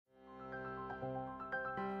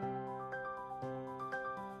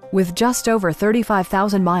With just over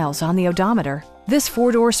 35,000 miles on the odometer, this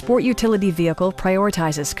four-door sport utility vehicle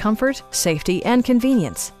prioritizes comfort, safety, and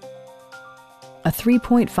convenience. A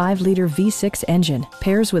 3.5-liter V6 engine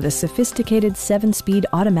pairs with a sophisticated 7-speed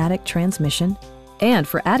automatic transmission, and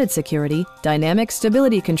for added security, dynamic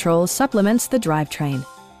stability control supplements the drivetrain.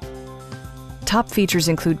 Top features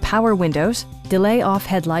include power windows, delay-off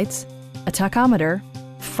headlights, a tachometer,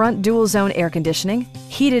 front dual-zone air conditioning,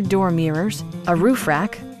 heated door mirrors, a roof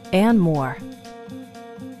rack, and more.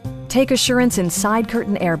 Take assurance in side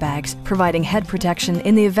curtain airbags, providing head protection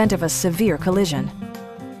in the event of a severe collision.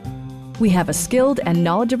 We have a skilled and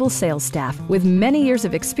knowledgeable sales staff with many years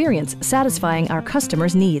of experience satisfying our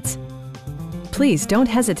customers' needs. Please don't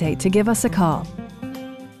hesitate to give us a call.